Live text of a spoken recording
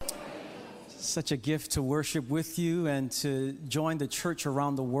such a gift to worship with you and to join the church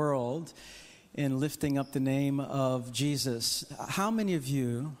around the world in lifting up the name of Jesus. How many of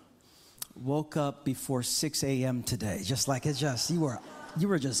you woke up before 6 a.m. today? Just like you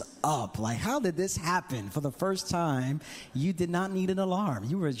were just up. Like, how did this happen? For the first time, you did not need an alarm.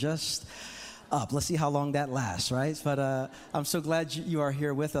 You were just up. Let's see how long that lasts, right? But I'm so glad you are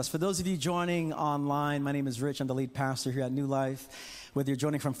here with us. For those of you joining online, my name is Rich. I'm the lead pastor here at New Life. Whether you're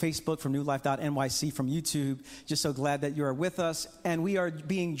joining from Facebook, from newlife.nyc, from YouTube, just so glad that you are with us. And we are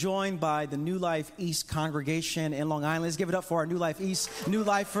being joined by the New Life East congregation in Long Island. Let's give it up for our New Life East New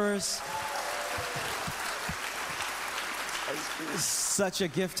Lifers. Such a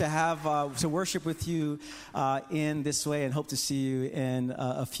gift to have to worship with you in this way, and hope to see you in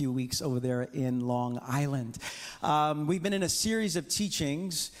a few weeks over there in Long Island. We've been in a series of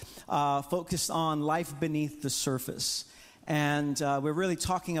teachings focused on life beneath the surface. And we're really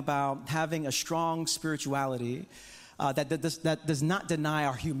talking about having a strong spirituality that does not deny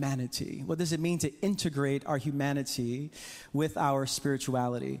our humanity. What does it mean to integrate our humanity with our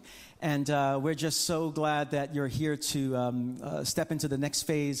spirituality? And we're just so glad that you're here to step into the next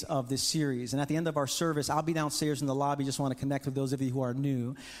phase of this series. And at the end of our service, I'll be downstairs in the lobby. Just want to connect with those of you who are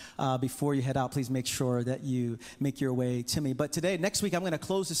new. Before you head out, please make sure that you make your way to me. But next week, I'm going to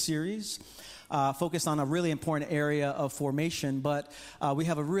close the series. Focused on a really important area of formation, but we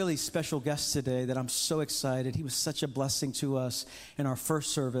have a really special guest today that I'm so excited. He was such a blessing to us in our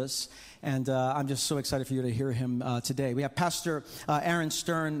first service, and I'm just so excited for you to hear him today. We have Pastor Aaron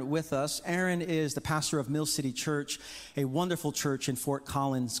Stern with us. Aaron is the pastor of Mill City Church, a wonderful church in Fort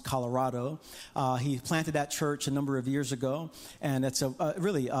Collins, Colorado. He planted that church a number of years ago, and it's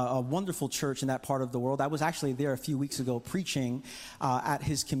really a wonderful church in that part of the world. I was actually there a few weeks ago preaching at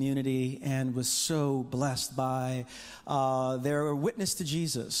his community, and was so blessed by their witness to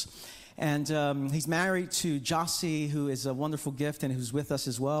Jesus. And he's married to Jossie, who is a wonderful gift and who's with us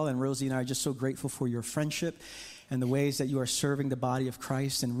as well. And Rosie and I are just so grateful for your friendship and the ways that you are serving the body of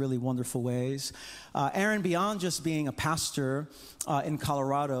Christ in really wonderful ways. Aaron, beyond just being a pastor in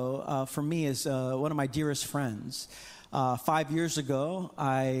Colorado, for me is one of my dearest friends. 5 years ago,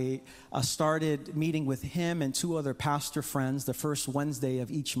 I started meeting with him and two other pastor friends the first Wednesday of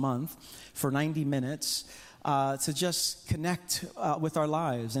each month for 90 minutes to just connect with our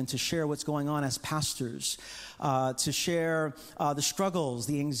lives and to share what's going on as pastors, to share the struggles,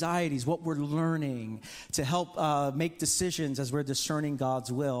 the anxieties, what we're learning, to help make decisions as we're discerning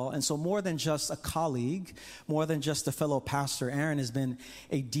God's will. And so more than just a colleague, more than just a fellow pastor, Aaron has been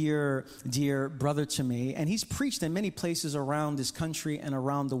a dear, dear brother to me. And he's preached in many places around this country and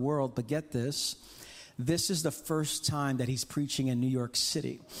around the world. But get this is the first time that he's preaching in New York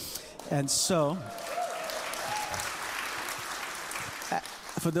City. And so,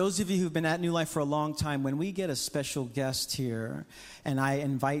 for those of you who've been at New Life for a long time, when we get a special guest here and I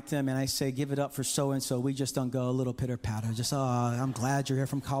invite them and I say, give it up for so-and-so, we just don't go a little pitter-patter. Just, I'm glad you're here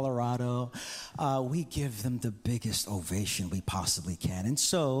from Colorado. We give them the biggest ovation we possibly can. And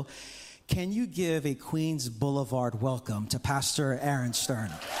so, can you give a Queens Boulevard welcome to Pastor Aaron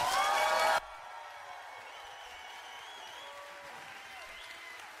Stern?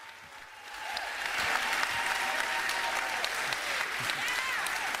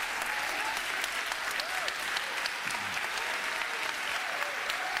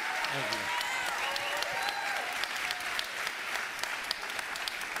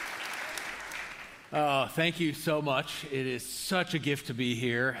 Thank you so much. It is such a gift to be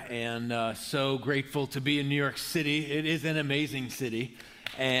here, and so grateful to be in New York City. It is an amazing city,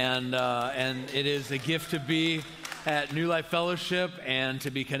 and it is a gift to be at New Life Fellowship and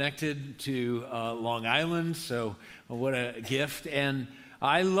to be connected to Long Island. So what a gift. And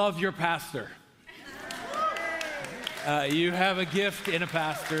I love your pastor. You have a gift in a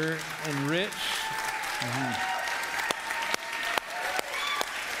pastor, and Rich. Mm-hmm.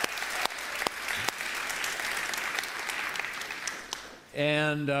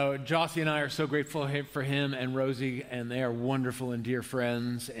 And Jossie and I are so grateful for him and Rosie, and they are wonderful and dear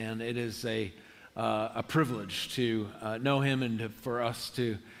friends. And it is a privilege to know him and for us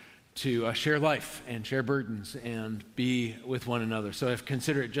to share life and share burdens and be with one another. So I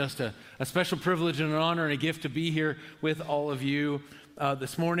consider it just a special privilege and an honor and a gift to be here with all of you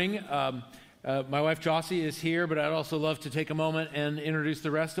this morning. My wife Jossie is here, but I'd also love to take a moment and introduce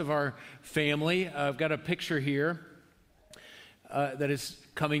the rest of our family. I've got a picture here that is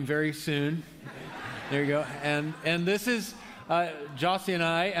coming very soon. There you go. And this is Jossie and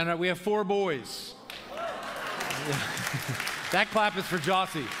I, and we have 4 boys. That clap is for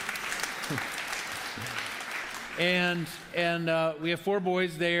Jossie. And we have 4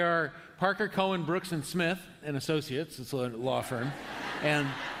 boys. They are Parker, Cohen, Brooks, and Smith and Associates. It's a law firm. And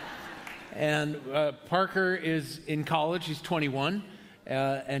Parker is in college. He's 21.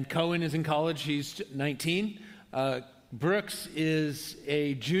 And Cohen is in college. He's 19. Brooks is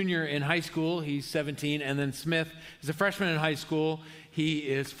a junior in high school. He's 17. And then Smith is a freshman in high school. He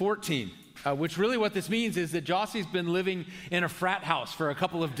is 14. Which really what this means is that Jossie's been living in a frat house for a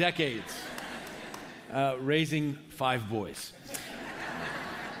couple of decades, raising 5 boys.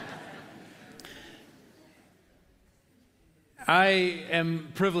 I am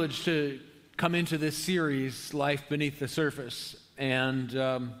privileged to come into this series, Life Beneath the Surface, and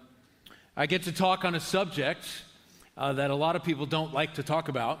I get to talk on a subject that a lot of people don't like to talk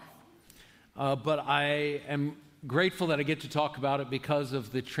about, but I am grateful that I get to talk about it because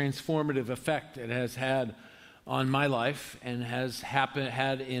of the transformative effect it has had on my life and has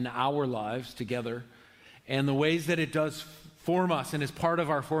had in our lives together, and the ways that it does form us and is part of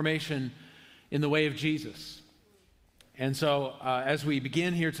our formation in the way of Jesus. And so as we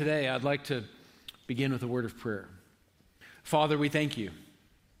begin here today, I'd like to begin with a word of prayer. Father, we thank you.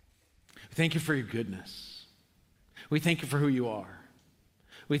 We thank you for your goodness. We thank you for who you are.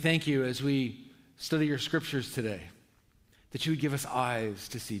 We thank you as we study your scriptures today, that you would give us eyes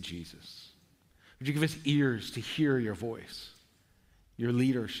to see Jesus. Would you give us ears to hear your voice, your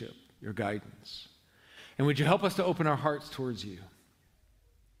leadership, your guidance? And would you help us to open our hearts towards you,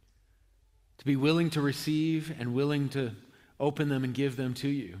 to be willing to receive and willing to open them and give them to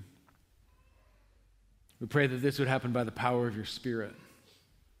you? We pray that this would happen by the power of your Spirit.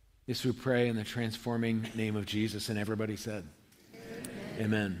 This we pray in the transforming name of Jesus. And everybody said,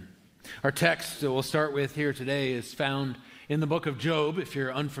 Amen. Our text that we'll start with here today is found in the book of Job. If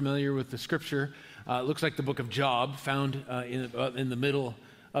you're unfamiliar with the scripture, it looks like the book of Job, found in the middle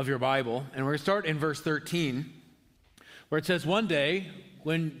of your Bible. And we're going to start in verse 13, where it says, "One day,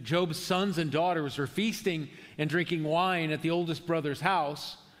 when Job's sons and daughters were feasting and drinking wine at the oldest brother's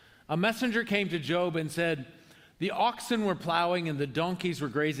house, a messenger came to Job and said, 'The oxen were plowing and the donkeys were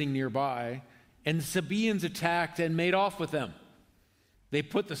grazing nearby, and the Sabaeans attacked and made off with them. They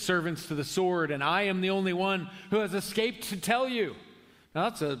put the servants to the sword, and I am the only one who has escaped to tell you.'" Now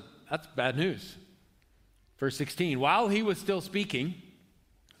that's bad news. Verse 16, "While he was still speaking,"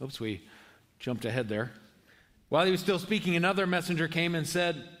 oops, we jumped ahead there. "While he was still speaking, another messenger came and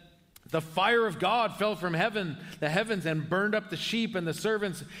said, 'The fire of God fell from the heavens, and burned up the sheep and the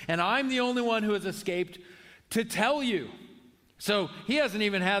servants, and I'm the only one who has escaped to tell you.'" So he hasn't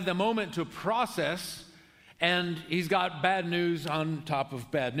even had the moment to process, and he's got bad news on top of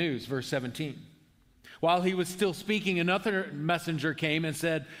bad news. Verse 17. "While he was still speaking, another messenger came and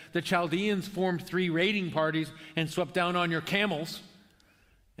said, 'The Chaldeans formed 3 raiding parties and swept down on your camels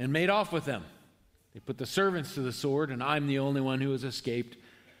and made off with them. They put the servants to the sword, and I'm the only one who has escaped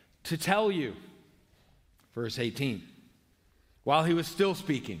to tell you.'" Verse 18. "While he was still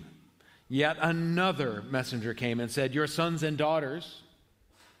speaking, yet another messenger came and said, 'Your sons and daughters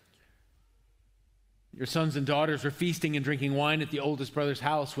were feasting and drinking wine at the oldest brother's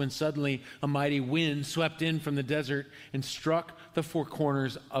house when suddenly a mighty wind swept in from the desert and struck the 4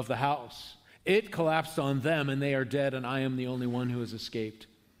 corners of the house. It collapsed on them, and they are dead, and I am the only one who has escaped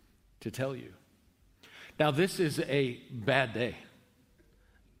to tell you.'" Now, this is a bad day.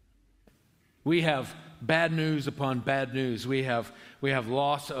 We have bad news upon bad news. We have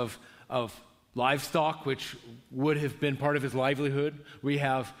loss of livestock, which would have been part of his livelihood. We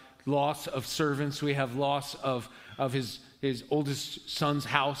have loss of servants. We have loss of his oldest son's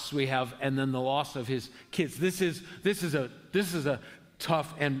house. And then the loss of his kids. This is a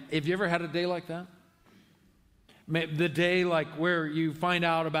tough. And have you ever had a day like that? The day like where you find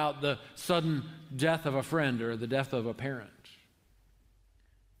out about the sudden death of a friend or the death of a parent.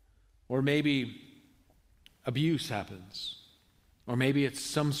 Or maybe abuse happens. Or maybe it's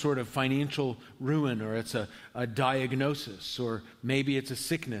some sort of financial ruin, or it's a diagnosis, or maybe it's a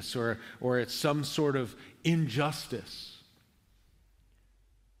sickness, or it's some sort of injustice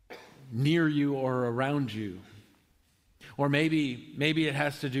near you or around you. Or maybe it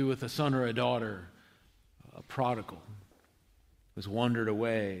has to do with a son or a daughter, a prodigal, who's wandered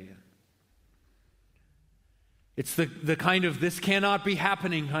away. It's the kind of "this cannot be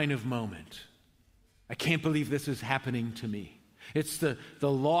happening" kind of moment. I can't believe this is happening to me. It's the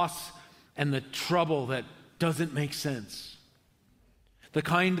loss and the trouble that doesn't make sense. The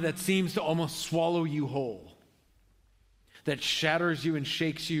kind that seems to almost swallow you whole. That shatters you and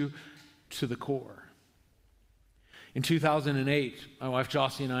shakes you to the core. In 2008, my wife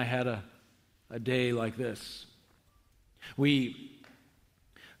Jossie and I had a day like this. We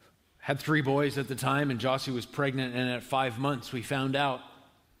had 3 boys at the time, and Jossie was pregnant, and at 5 months we found out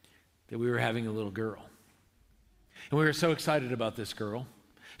that we were having a little girl. And we were so excited about this girl.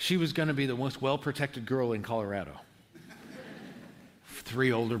 She was going to be the most well-protected girl in Colorado.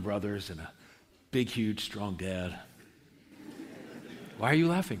 3 older brothers and a big, huge, strong dad. Why are you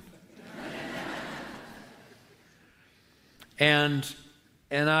laughing? And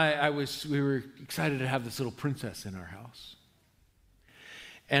we were excited to have this little princess in our house.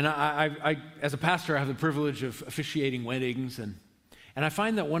 And I as a pastor, I have the privilege of officiating weddings, and I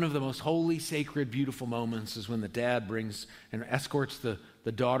find that one of the most holy, sacred, beautiful moments is when the dad brings and escorts the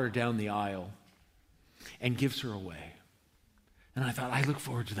daughter down the aisle and gives her away. And I thought, I look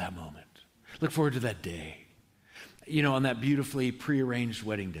forward to that moment. Look forward to that day. You know, on that beautifully prearranged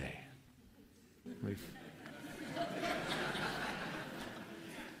wedding day.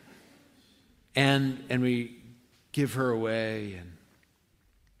 And we give her away, and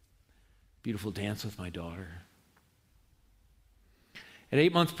beautiful dance with my daughter. At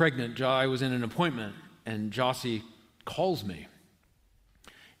 8 months pregnant, I was in an appointment, and Jossie calls me.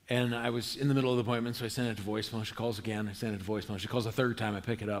 And I was in the middle of the appointment, so I sent it to voicemail. She calls again, I sent it to voicemail. She calls a third time, I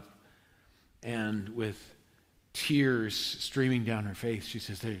pick it up. And with tears streaming down her face, she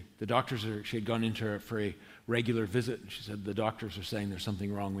says, hey, the doctors she had gone into for a regular visit, and she said, the doctors are saying there's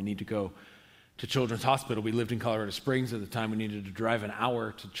something wrong. We need to go to Children's Hospital. We lived in Colorado Springs at the time. We needed to drive an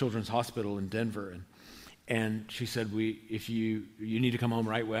hour to Children's Hospital in Denver. And she said, if you need to come home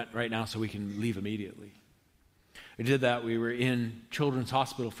right now so we can leave immediately. We did that. We were in Children's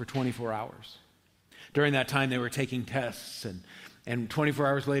Hospital for 24 hours. During that time, they were taking tests, and 24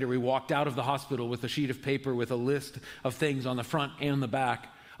 hours later, we walked out of the hospital with a sheet of paper with a list of things on the front and the back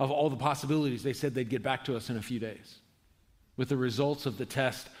of all the possibilities. They said they'd get back to us in a few days. With the results of the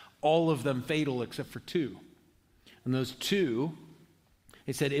test, all of them fatal except for 2. And those 2,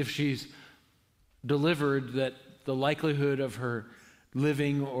 they said if she's delivered, that the likelihood of her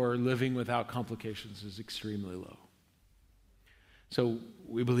living or living without complications is extremely low. So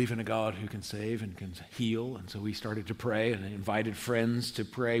we believe in a God who can save and can heal, and so we started to pray and invited friends to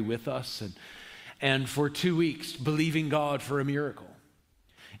pray with us, and for 2 weeks believing God for a miracle.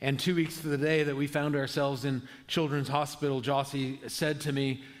 And 2 weeks to the day that we found ourselves in Children's Hospital, Jossie said to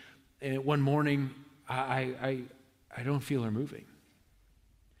me one morning, I don't feel her moving.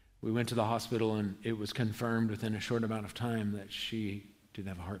 We went to the hospital, and it was confirmed within a short amount of time that she didn't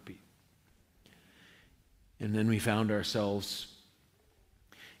have a heartbeat. And then we found ourselves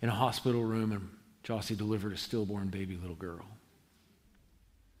in a hospital room, and Jossie delivered a stillborn baby little girl.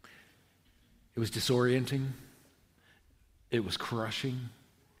 It was disorienting. It was crushing.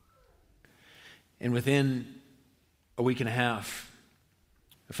 And within a week and a half,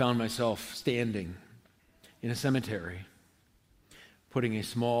 I found myself standing in a cemetery, putting a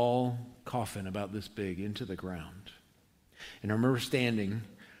small coffin about this big into the ground. And I remember standing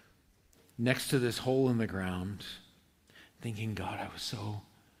next to this hole in the ground, thinking, God, I was so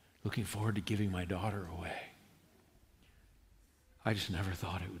looking forward to giving my daughter away. I just never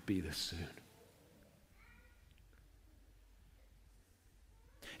thought it would be this soon.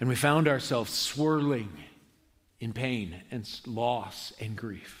 And we found ourselves swirling in pain and loss and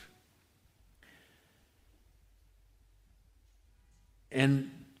grief.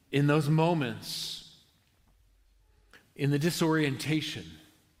 And in those moments, in the disorientation,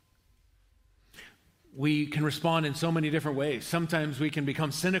 we can respond in so many different ways. Sometimes we can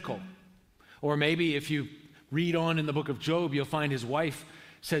become cynical. Or maybe if you read on in the book of Job, you'll find his wife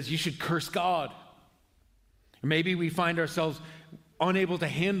says, you should curse God. Or maybe we find ourselves unable to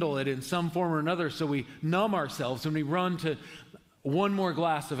handle it in some form or another, so we numb ourselves and we run to one more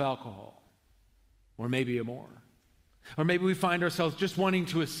glass of alcohol. Or maybe a more. Or maybe we find ourselves just wanting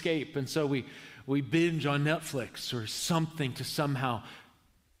to escape, and so we binge on Netflix or something to somehow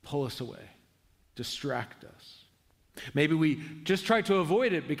pull us away, distract us. Maybe we just try to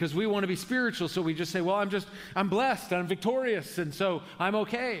avoid it because we want to be spiritual, so we just say, well, I'm blessed, I'm victorious, and so I'm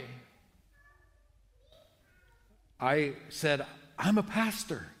okay. I said, I'm a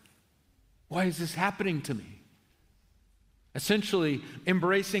pastor. Why is this happening to me? Essentially,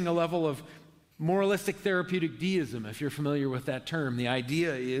 embracing a level of moralistic therapeutic deism, if you're familiar with that term. The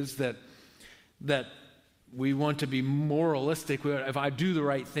idea is that we want to be moralistic. If I do the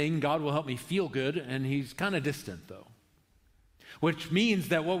right thing, God will help me feel good, and he's kind of distant, though. Which means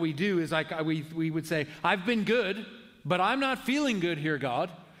that what we do is we would say, I've been good, but I'm not feeling good here, God,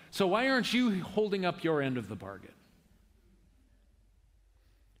 so why aren't you holding up your end of the bargain?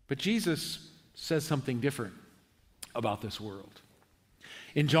 But Jesus says something different about this world.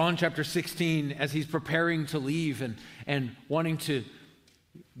 In John chapter 16, as he's preparing to leave and wanting to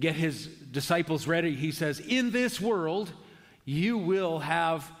get his disciples ready, he says, in this world, you will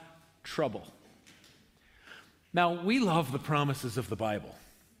have trouble. Now, we love the promises of the Bible,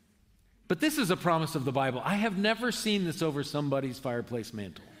 but this is a promise of the Bible. I have never seen this over somebody's fireplace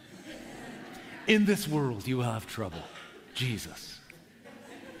mantle. In this world, you will have trouble. Jesus.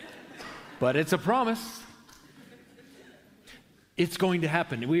 But it's a promise. It's going to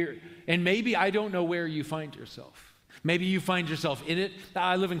happen. And maybe I don't know where you find yourself. Maybe you find yourself in it.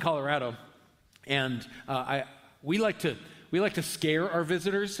 I live in Colorado, and we like to scare our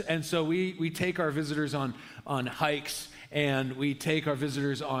visitors, and so we take our visitors on hikes, and we take our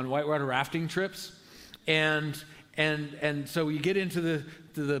visitors on whitewater rafting trips, and so you get into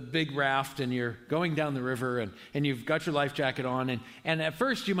the big raft, and you're going down the river, and you've got your life jacket on, and at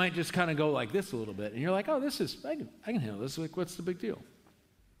first you might just kind of go like this a little bit, and you're like, oh, I can handle this. Like, what's the big deal?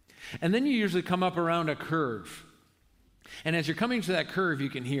 And then you usually come up around a curve, and as you're coming to that curve, you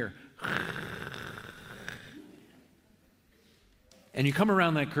can hear. And you come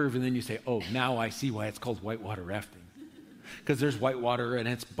around that curve, and then you say, oh, now I see why it's called whitewater rafting. Because there's whitewater, and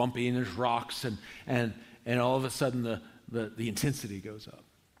it's bumpy, and there's rocks, and all of a sudden the intensity goes up.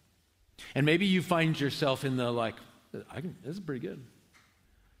 And maybe you find yourself in the this is pretty good.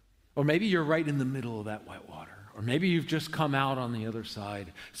 Or maybe you're right in the middle of that whitewater. Or maybe you've just come out on the other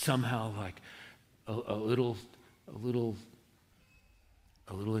side somehow like a little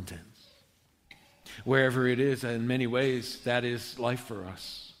intense. Wherever it is, in many ways, that is life for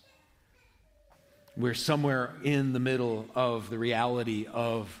us. We're somewhere in the middle of the reality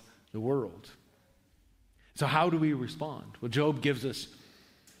of the world. So how do we respond? Well, Job gives us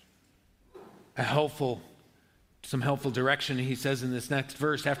some helpful direction. He says in this next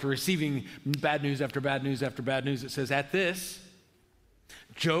verse, after receiving bad news after bad news after bad news, it says, at this,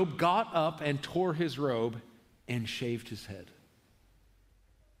 Job got up and tore his robe and shaved his head.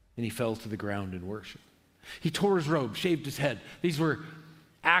 And he fell to the ground in worship. He tore his robe, shaved his head. These were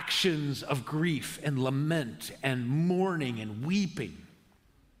actions of grief and lament and mourning and weeping.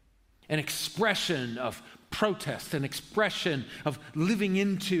 An expression of protest, an expression of living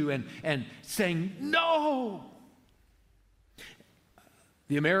into and saying, no!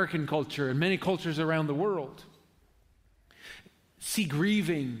 The American culture and many cultures around the world see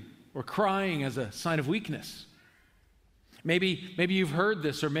grieving or crying as a sign of weakness. Maybe you've heard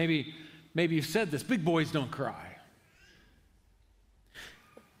this, or maybe you've said this, big boys don't cry.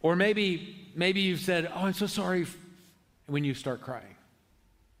 Or maybe you've said, oh, I'm so sorry, when you start crying.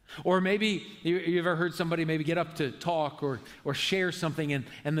 Or maybe you've ever heard somebody maybe get up to talk or share something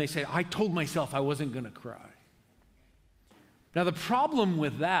and they say, I told myself I wasn't going to cry. Now the problem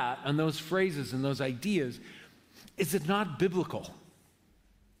with that and those phrases and those ideas is it's not biblical.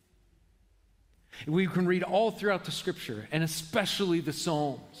 We can read all throughout the Scripture, and especially the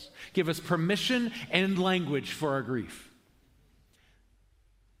Psalms, give us permission and language for our grief.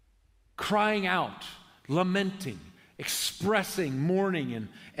 Crying out, lamenting, expressing mourning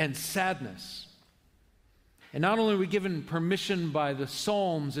and sadness. And not only are we given permission by the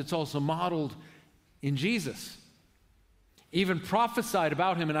Psalms, it's also modeled in Jesus. Even prophesied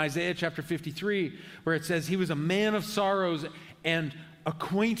about him in Isaiah chapter 53, where it says he was a man of sorrows and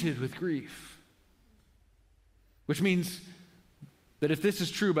acquainted with grief. Which means that if this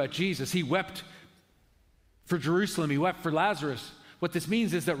is true about Jesus, he wept for Jerusalem, he wept for Lazarus. What this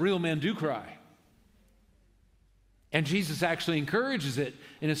means is that real men do cry. And Jesus actually encourages it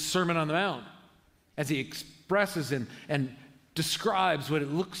in his Sermon on the Mount as he expresses and describes what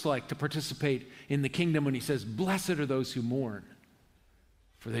it looks like to participate in the kingdom when he says, blessed are those who mourn,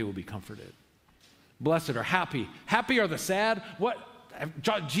 for they will be comforted. Blessed are happy. Happy are the sad. What?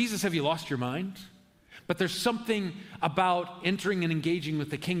 Jesus, have you lost your mind? But there's something about entering and engaging with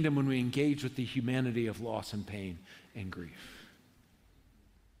the kingdom when we engage with the humanity of loss and pain and grief.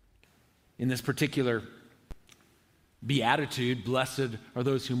 In this particular beatitude, blessed are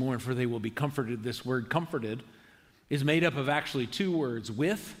those who mourn, for they will be comforted. This word comforted is made up of actually two words,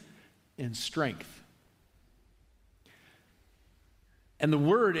 with and strength. And the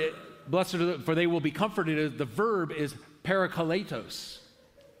word, blessed are for they will be comforted, the verb is parakletos,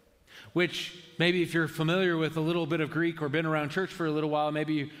 which maybe if you're familiar with a little bit of Greek or been around church for a little while,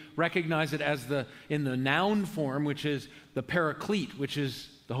 maybe you recognize it as in the noun form, which is the paraclete, which is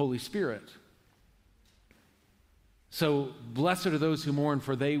the Holy Spirit. So blessed are those who mourn,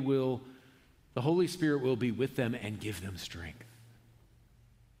 for the Holy Spirit will be with them and give them strength.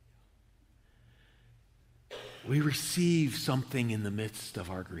 We receive something in the midst of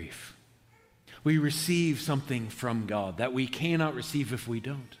our grief. We receive something from God that we cannot receive if we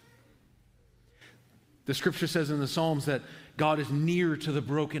don't. The scripture says in the Psalms that God is near to the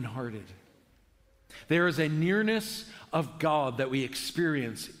brokenhearted. There is a nearness of God that we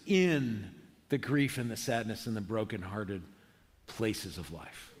experience in the grief and the sadness and the brokenhearted places of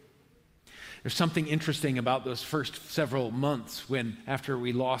life. There's something interesting about those first several months after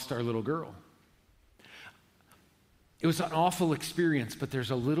we lost our little girl. It was an awful experience, but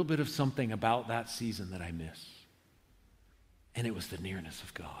there's a little bit of something about that season that I miss. And it was the nearness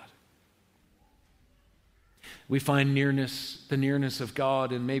of God. We find the nearness of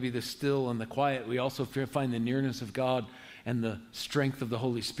God, and maybe the still and the quiet. We also find the nearness of God and the strength of the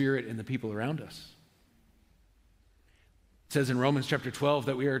Holy Spirit in the people around us. It says in Romans chapter 12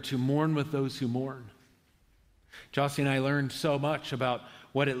 that we are to mourn with those who mourn. Jossie and I learned so much about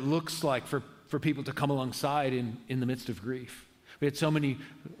what it looks like for people to come alongside in the midst of grief. We had so many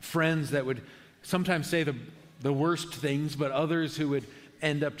friends that would sometimes say the worst things, but others who would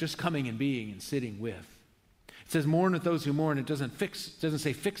end up just coming and being and sitting with. It says mourn with those who mourn. It doesn't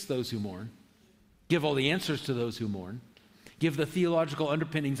say fix those who mourn. Give all the answers to those who mourn. Give the theological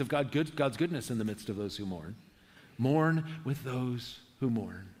underpinnings of God's goodness in the midst of those who mourn. Mourn with those who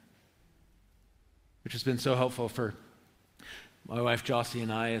mourn. Which has been so helpful for my wife Jossie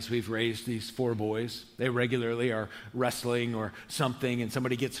and I as we've raised these 4 boys. They regularly are wrestling or something, and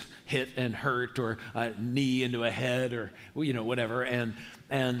somebody gets hit and hurt, or a knee into a head, or whatever, and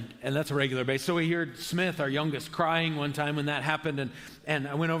that's a regular basis. So we heard Smith, our youngest, crying one time when that happened, and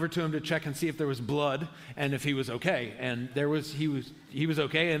I went over to him to check and see if there was blood and if he was okay. And he was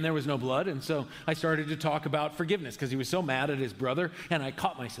okay, and there was no blood. And so I started to talk about forgiveness because he was so mad at his brother, and I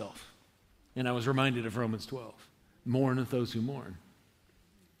caught myself, and I was reminded of Romans 12. Mourn with those who mourn.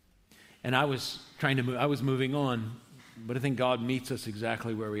 And I was moving on, but I think God meets us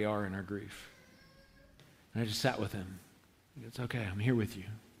exactly where we are in our grief. And I just sat with him. It's okay, I'm here with you.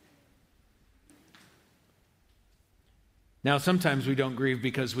 Now, sometimes we don't grieve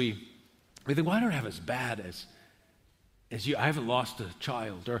because we think, well, I don't have as bad as you. I haven't lost a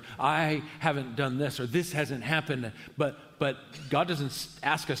child, or I haven't done this, or this hasn't happened. But God doesn't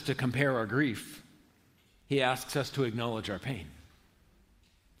ask us to compare our grief. He asks us to acknowledge our pain.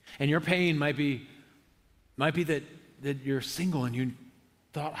 And your pain might be that you're single and you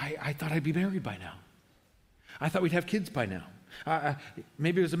thought, I thought I'd be married by now. I thought we'd have kids by now.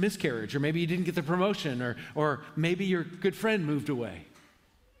 Maybe it was a miscarriage, or maybe you didn't get the promotion, or maybe your good friend moved away.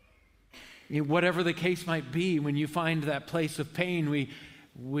 Whatever the case might be, when you find that place of pain,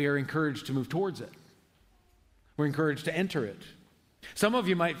 we are encouraged to move towards it. We're encouraged to enter it. Some of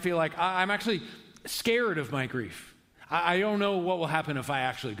you might feel like, I'm actually scared of my grief. I don't know what will happen if I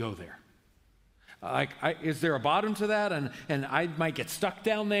actually go there. Is there a bottom to that? And I might get stuck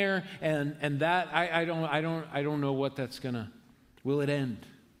down there, and that I don't know what that's gonna. Will it end?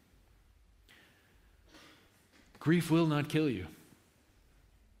 Grief will not kill you,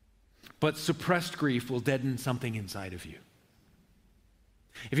 but suppressed grief will deaden something inside of you.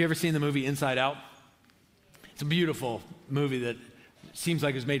 Have you ever seen the movie Inside Out? It's a beautiful movie that seems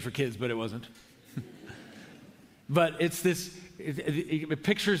like it was made for kids, but it wasn't. But it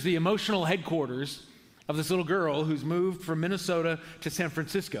pictures the emotional headquarters of this little girl who's moved from Minnesota to San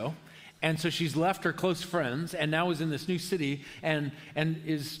Francisco. And so she's left her close friends and now is in this new city and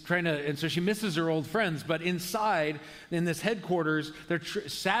so she misses her old friends. But inside, in this headquarters,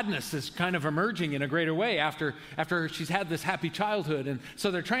 sadness is kind of emerging in a greater way after she's had this happy childhood. And so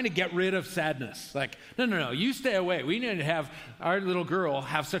they're trying to get rid of sadness. Like, no, you stay away. We need to have our little girl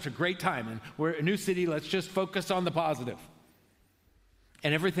have such a great time. And we're a new city. Let's just focus on the positive.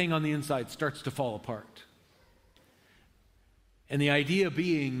 And everything on the inside starts to fall apart. And the idea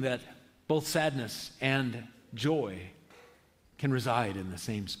being that both sadness and joy can reside in the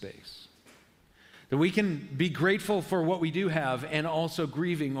same space. That we can be grateful for what we do have and also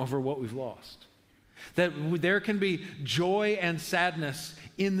grieving over what we've lost. That there can be joy and sadness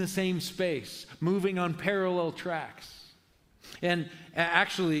in the same space, moving on parallel tracks. And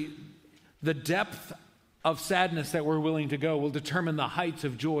actually, the depth of sadness that we're willing to go will determine the heights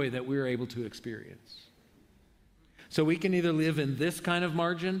of joy that we're able to experience. So we can either live in this kind of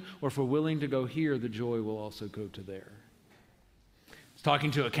margin, or if we're willing to go here, the joy will also go to there. I was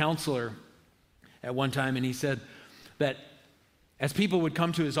talking to a counselor at one time, and he said that as people would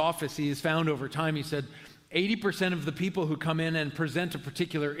come to his office, he has found over time, he said, 80% of the people who come in and present a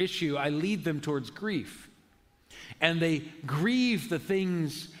particular issue, I lead them towards grief. And they grieve the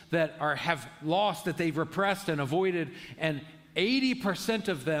things that have lost, that they've repressed and avoided, and 80%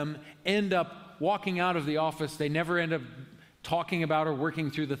 of them end up walking out of the office. They never end up talking about or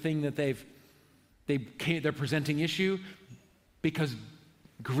working through the thing that they're presenting issue, because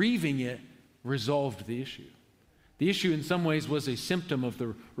grieving it resolved the issue. The issue in some ways was a symptom of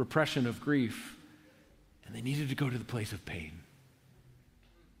the repression of grief, and they needed to go to the place of pain.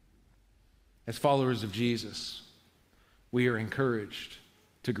 As followers of Jesus, we are encouraged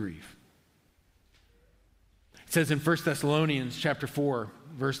to grieve. It says in 1 Thessalonians chapter 4,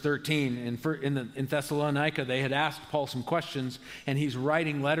 verse 13, in Thessalonica, they had asked Paul some questions, and he's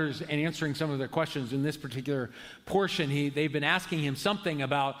writing letters and answering some of their questions. In this particular portion, they've been asking him something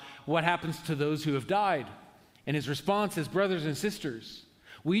about what happens to those who have died. And his response is, brothers and sisters,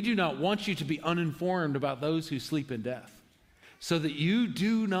 we do not want you to be uninformed about those who sleep in death, so that you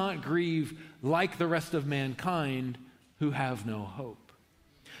do not grieve like the rest of mankind who have no hope.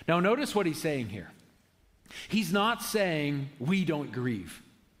 Now notice what he's saying here. He's not saying we don't grieve.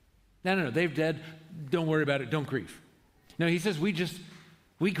 No, they're dead. Don't worry about it. Don't grieve. No, he says we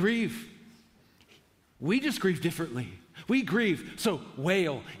grieve. We just grieve differently. We grieve, so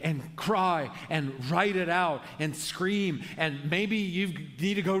wail and cry and write it out and scream, and maybe you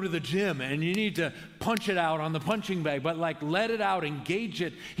need to go to the gym and you need to punch it out on the punching bag, but let it out, engage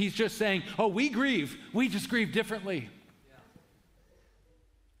it. He's just saying, we grieve. We just grieve differently.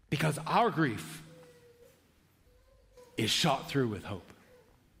 Because our grief is shot through with hope.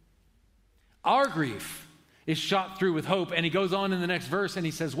 Our grief is shot through with hope. And he goes on in the next verse and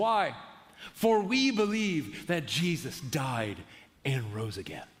he says, why? For we believe that Jesus died and rose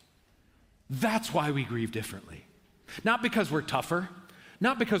again. That's why we grieve differently. Not because we're tougher,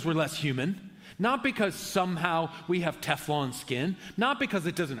 not because we're less human, not because somehow we have Teflon skin, not because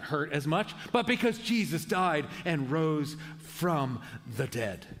it doesn't hurt as much, but because Jesus died and rose from the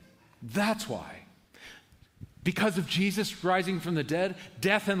dead. That's why. Because of Jesus rising from the dead,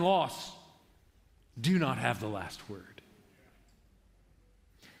 death and loss do not have the last word.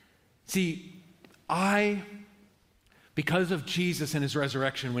 See, because of Jesus and his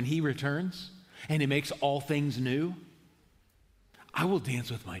resurrection, when he returns and he makes all things new, I will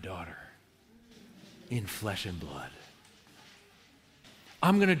dance with my daughter in flesh and blood.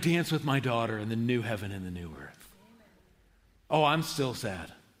 I'm going to dance with my daughter in the new heaven and the new earth. Oh, I'm still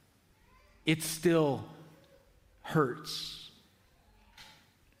sad. It still hurts.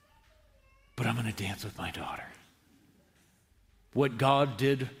 But I'm going to dance with my daughter. What God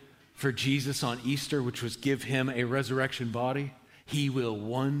did for Jesus on Easter, which was give him a resurrection body, he will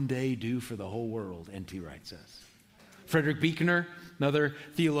one day do for the whole world, N.T. Wright says. Frederick Buechner, another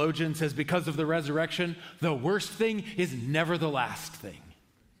theologian, says because of the resurrection, the worst thing is never the last thing.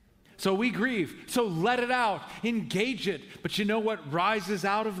 So we grieve. So let it out. Engage it. But you know what rises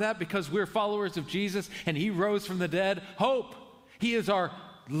out of that? Because we're followers of Jesus and he rose from the dead? Hope. He is our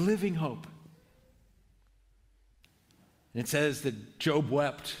living hope. And it says that Job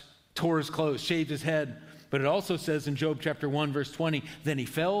wept, tore his clothes, shaved his head. But it also says in Job chapter 1, verse 20, then he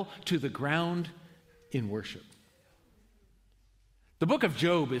fell to the ground in worship. The book of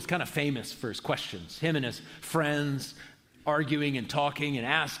Job is kind of famous for his questions. Him and his friends arguing and talking and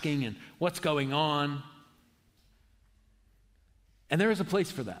asking and what's going on. And there is a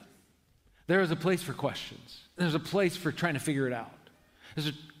place for that. There is a place for questions. There's a place for trying to figure it out.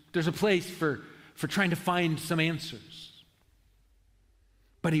 There's a place for trying to find some answers.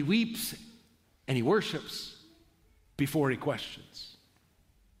 But he weeps and he worships before he questions.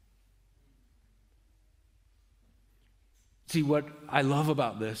 See, what I love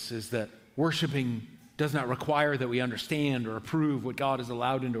about this is that worshiping does not require that we understand or approve what God has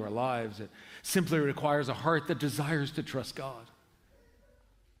allowed into our lives. It simply requires a heart that desires to trust God.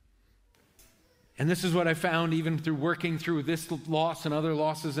 And this is what I found even through working through this loss and other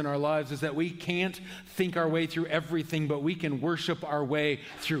losses in our lives, is that we can't think our way through everything, but we can worship our way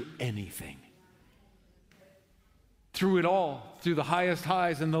through anything. Through it all, through the highest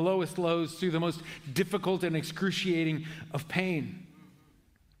highs and the lowest lows, through the most difficult and excruciating of pain.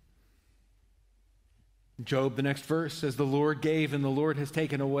 Job, the next verse, says, the Lord gave and the Lord has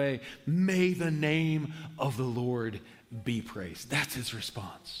taken away. May the name of the Lord be praised. That's his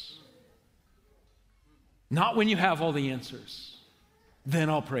response. Not when you have all the answers, then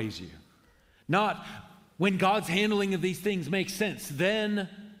I'll praise you. Not when God's handling of these things makes sense, then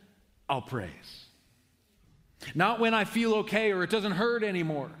I'll praise. Not when I feel okay or it doesn't hurt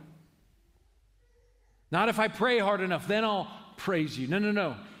anymore. Not if I pray hard enough, then I'll praise you.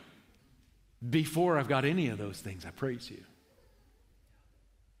 No. Before I've got any of those things, I praise you.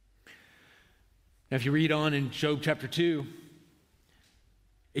 Now, if you read on in Job chapter 2,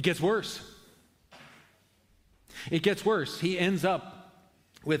 it gets worse. It gets worse. He ends up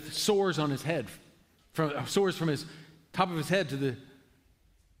with sores on his head, sores from his top of his head to the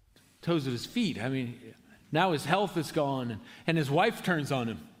toes of his feet. I mean, now his health is gone, and his wife turns on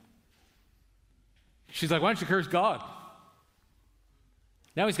him. She's like, why don't you curse God?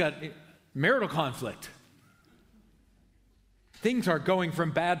 Now he's got marital conflict. Things are going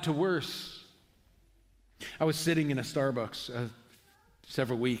from bad to worse. I was sitting in a Starbucks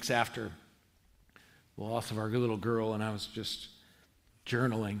several weeks after the loss of our little girl, and I was just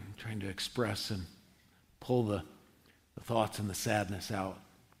journaling, trying to express and pull the thoughts and the sadness out.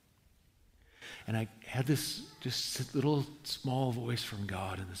 And I had this just little small voice from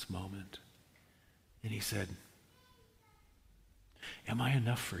God in this moment. And he said, am I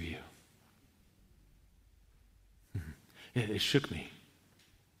enough for you? It shook me.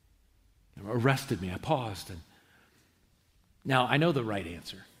 It arrested me. I paused. And now I know the right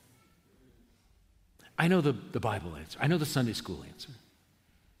answer. I know the Bible answer. I know the Sunday school answer.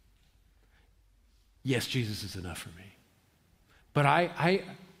 Yes, Jesus is enough for me. But I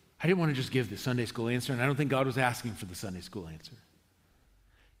didn't want to just give the Sunday school answer, and I don't think God was asking for the Sunday school answer.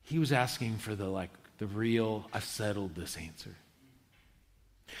 He was asking for the real, I've settled this answer.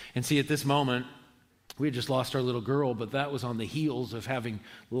 And see, at this moment, we had just lost our little girl, but that was on the heels of having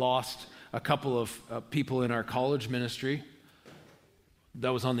lost a couple of people in our college ministry.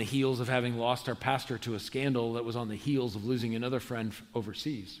 That was on the heels of having lost our pastor to a scandal. That was on the heels of losing another friend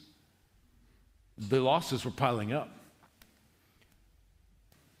overseas. The losses were piling up.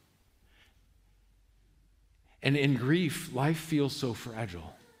 And in grief, life feels so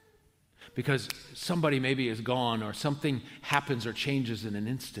fragile because somebody maybe is gone or something happens or changes in an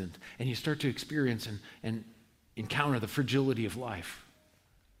instant, and you start to experience and encounter the fragility of life.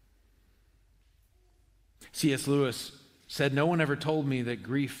 C.S. Lewis said, no one ever told me that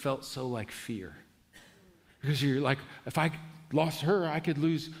grief felt so like fear. Because you're like, if I lost her, I could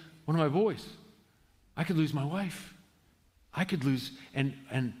lose one of my boys. I could lose my wife. I could lose, and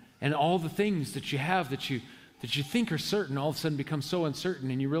all the things that you have that you think are certain all of a sudden become so uncertain,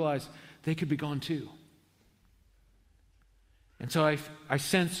 and you realize they could be gone too. And so I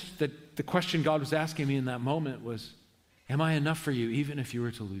sensed that the question God was asking me in that moment was, am I enough for you even if you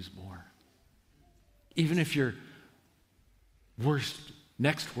were to lose more? Even if your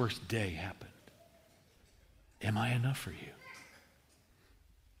next worst day happened, am I enough for you?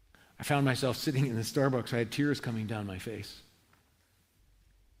 I found myself sitting in the Starbucks. I had tears coming down my face.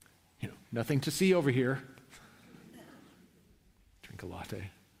 Nothing to see over here. Drink a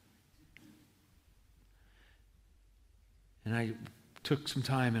latte. And I took some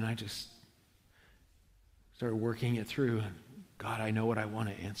time and I just started working it through. And God, I know what I want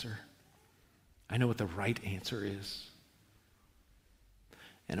to answer. I know what the right answer is.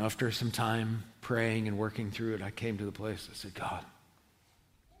 And after some time praying and working through it, I came to the place. I said, God,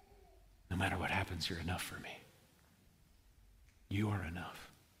 no matter what happens, you're enough for me. You are enough.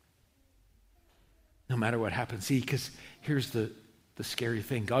 No matter what happens. See, because here's the scary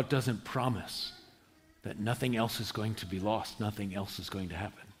thing. God doesn't promise that nothing else is going to be lost, nothing else is going to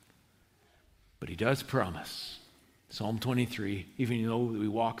happen. But he does promise, Psalm 23, even though we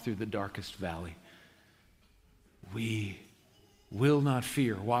walk through the darkest valley, we will not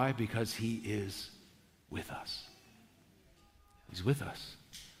fear. Why? Because he is with us. He's with us.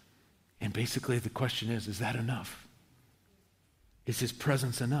 And basically the question is that enough? Is his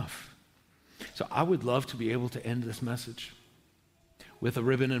presence enough? So I would love to be able to end this message with a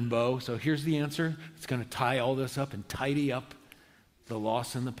ribbon and bow. So here's the answer. It's going to tie all this up and tidy up the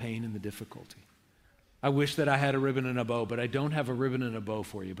loss and the pain and the difficulty. I wish that I had a ribbon and a bow, but I don't have a ribbon and a bow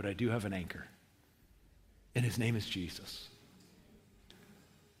for you, but I do have an anchor. And his name is Jesus.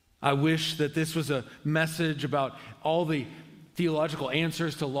 I wish that this was a message about all the theological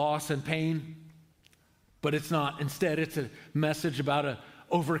answers to loss and pain, but it's not. Instead, it's a message about an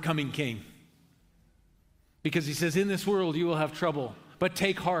overcoming king. Because he says, in this world you will have trouble, but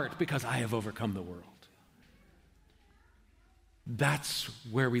take heart because I have overcome the world. That's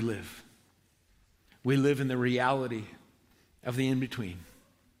where we live. We live in the reality of the in-between.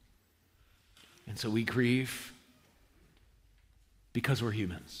 And so we grieve because we're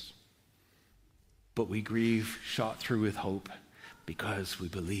humans. But we grieve shot through with hope because we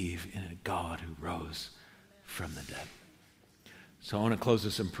believe in a God who rose from the dead. So I want to close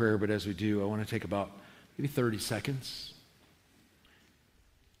this in prayer, but as we do, I want to take about maybe 30 seconds.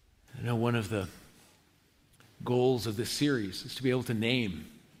 I know one of the goals of this series is to be able to name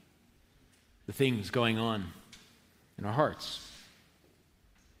the things going on in our hearts.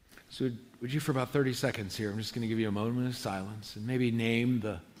 So would you, for about 30 seconds here, I'm just going to give you a moment of silence and maybe name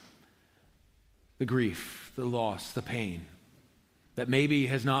the grief, the loss, the pain that maybe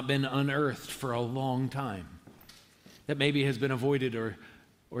has not been unearthed for a long time, that maybe has been avoided or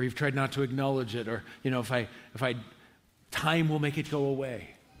you've tried not to acknowledge it, or, if I time will make it go away.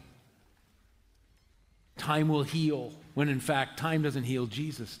 Time will heal, when in fact, time doesn't heal,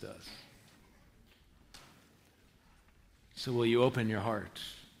 Jesus does. So will you open your heart?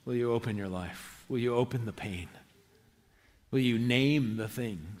 Will you open your life? Will you open the pain? Will you name the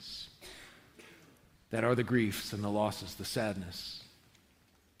things that are the griefs and the losses, the sadness,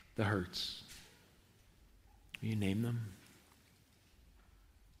 the hurts? Will you name them?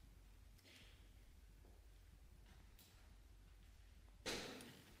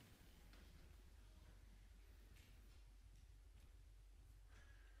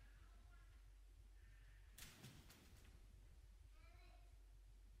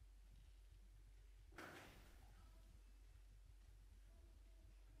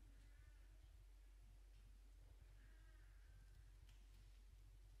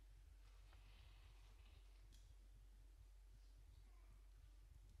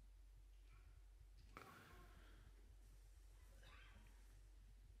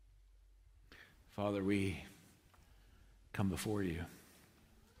 Father, we come before you,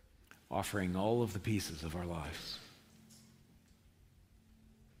 offering all of the pieces of our lives.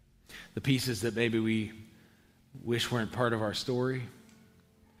 The pieces that maybe we wish weren't part of our story,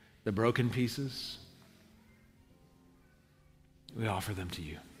 the broken pieces, we offer them to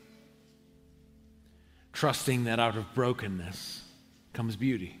you. Trusting that out of brokenness comes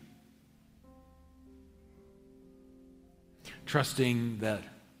beauty. Trusting that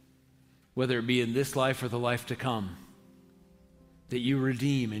whether it be in this life or the life to come, that you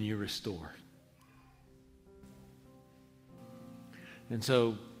redeem and you restore. And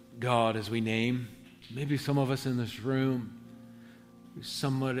so, God, as we name, maybe some of us in this room,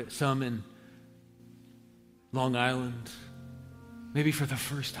 some in Long Island, maybe for the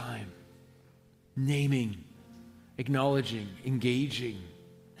first time, naming, acknowledging, engaging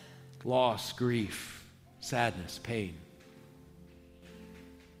loss, grief, sadness, pain.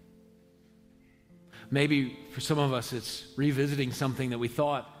 Maybe for some of us, it's revisiting something that we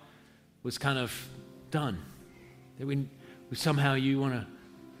thought was kind of done. That we somehow you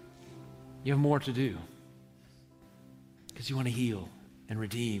have more to do. Because you want to heal and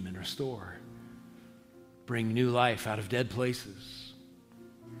redeem and restore. Bring new life out of dead places.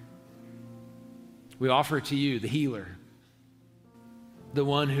 We offer to you, the healer, the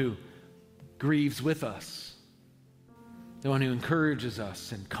one who grieves with us, the one who encourages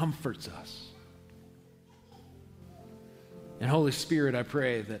us and comforts us. And Holy Spirit, I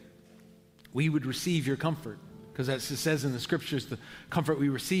pray that we would receive your comfort, because as it says in the scriptures, the comfort we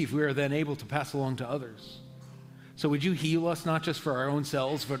receive, we are then able to pass along to others. So would you heal us, not just for our own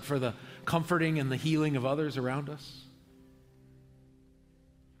selves, but for the comforting and the healing of others around us?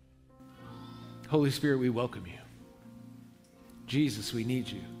 Holy Spirit, we welcome you. Jesus, we need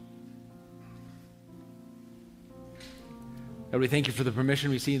you. God, we thank you for the permission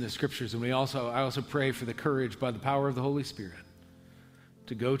we see in the scriptures, and I also pray for the courage by the power of the Holy Spirit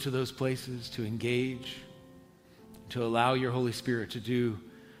to go to those places, to engage, to allow your Holy Spirit to do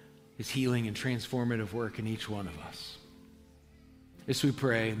his healing and transformative work in each one of us. This we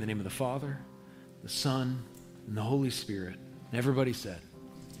pray in the name of the Father, the Son, and the Holy Spirit. And everybody said,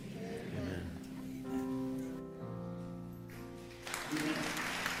 Amen.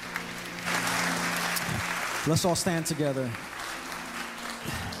 Let's all stand together.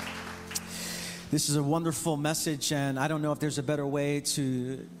 This is a wonderful message, and I don't know if there's a better way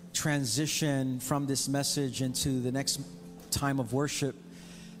to transition from this message into the next time of worship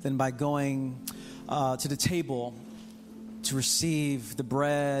than by going to the table to receive the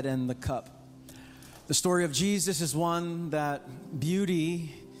bread and the cup. The story of Jesus is one that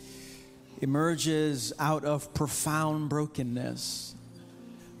beauty emerges out of profound brokenness.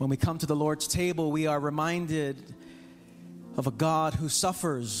 When we come to the Lord's table, we are reminded of a God who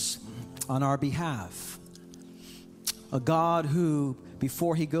suffers on our behalf. A God who,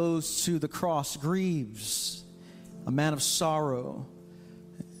 before he goes to the cross, grieves, a man of sorrow,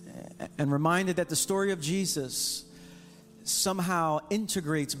 and reminded that the story of Jesus somehow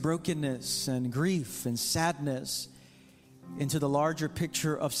integrates brokenness and grief and sadness into the larger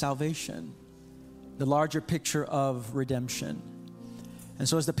picture of salvation, the larger picture of redemption. And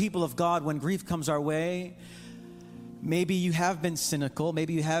so as the people of God, when grief comes our way, maybe you have been cynical.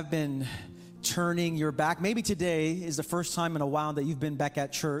 Maybe you have been turning your back. Maybe today is the first time in a while that you've been back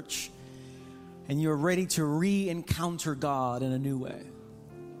at church and you're ready to re-encounter God in a new way.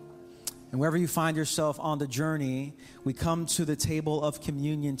 And wherever you find yourself on the journey, we come to the table of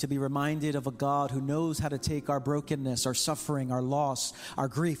communion to be reminded of a God who knows how to take our brokenness, our suffering, our loss, our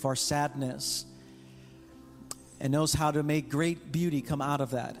grief, our sadness, and knows how to make great beauty come out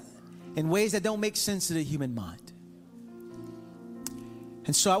of that in ways that don't make sense to the human mind.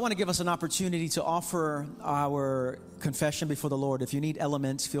 And so I want to give us an opportunity to offer our confession before the Lord. If you need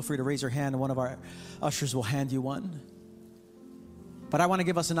elements, feel free to raise your hand and one of our ushers will hand you one. But I want to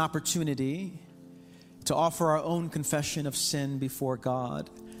give us an opportunity to offer our own confession of sin before God.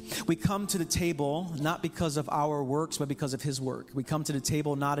 We come to the table not because of our works, but because of His work. We come to the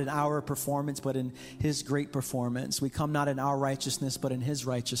table not in our performance, but in His great performance. We come not in our righteousness, but in His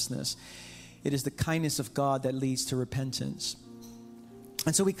righteousness. It is the kindness of God that leads to repentance.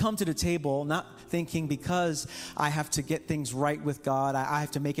 And so we come to the table not thinking because I have to get things right with God, I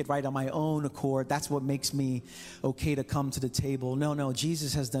have to make it right on my own accord. That's what makes me okay to come to the table. No,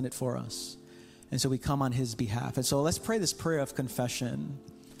 Jesus has done it for us. And so we come on His behalf. And so let's pray this prayer of confession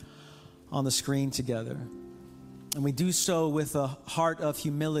on the screen together. And we do so with a heart of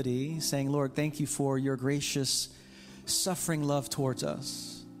humility, saying, Lord, thank you for your gracious, suffering love towards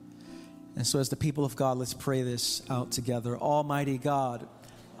us. And so as the people of God, let's pray this out together. Almighty God,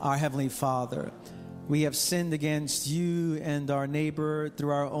 our Heavenly Father, we have sinned against you and our neighbor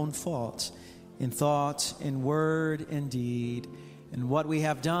through our own fault, in thought, in word, in deed, in what we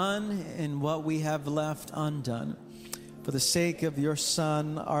have done and what we have left undone. For the sake of your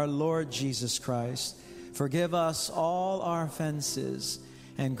Son, our Lord Jesus Christ, forgive us all our offenses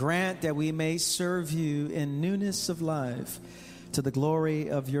and grant that we may serve you in newness of life, to the glory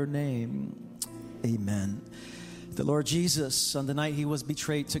of your name. Amen. The Lord Jesus, on the night He was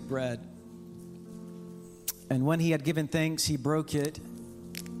betrayed, took bread. And when He had given thanks, He broke it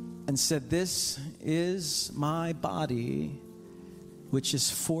and said, "This is my body, which is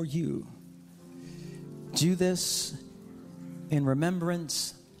for you. Do this in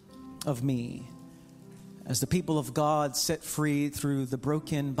remembrance of me." As the people of God set free through the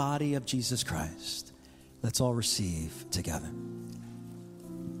broken body of Jesus Christ, let's all receive together.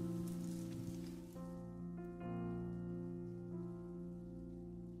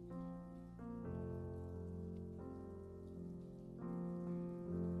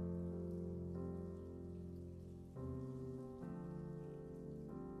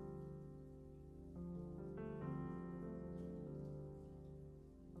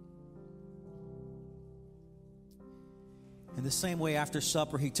 In the same way, after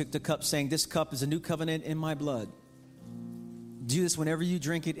supper, He took the cup, saying, "This cup is a new covenant in my blood. Do this whenever you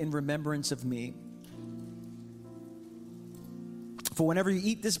drink it in remembrance of me. For whenever you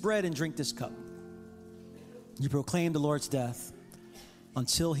eat this bread and drink this cup, you proclaim the Lord's death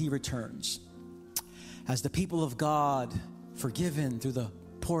until He returns." As the people of God, forgiven through the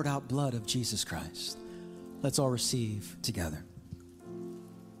poured out blood of Jesus Christ, let's all receive together.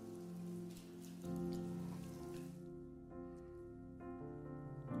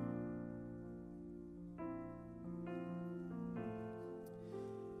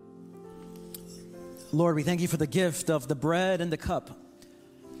 Lord, we thank you for the gift of the bread and the cup,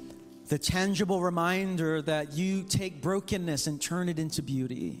 the tangible reminder that you take brokenness and turn it into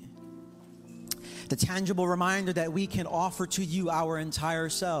beauty, the tangible reminder that we can offer to you our entire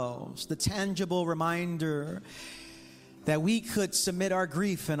selves, the tangible reminder that we could submit our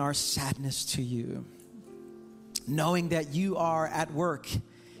grief and our sadness to you, knowing that you are at work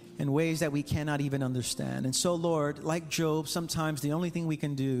in ways that we cannot even understand. And so, Lord, like Job, sometimes the only thing we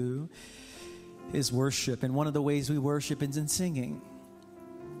can do is worship. And one of the ways we worship is in singing.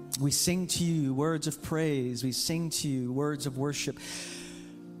 We sing to you words of praise. We sing to you words of worship.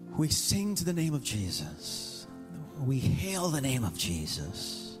 We sing to the name of Jesus. We hail the name of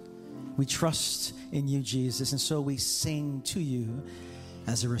Jesus. We trust in you, Jesus. And so we sing to you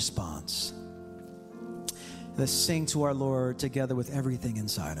as a response. Let's sing to our Lord together with everything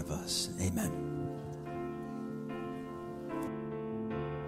inside of us. Amen.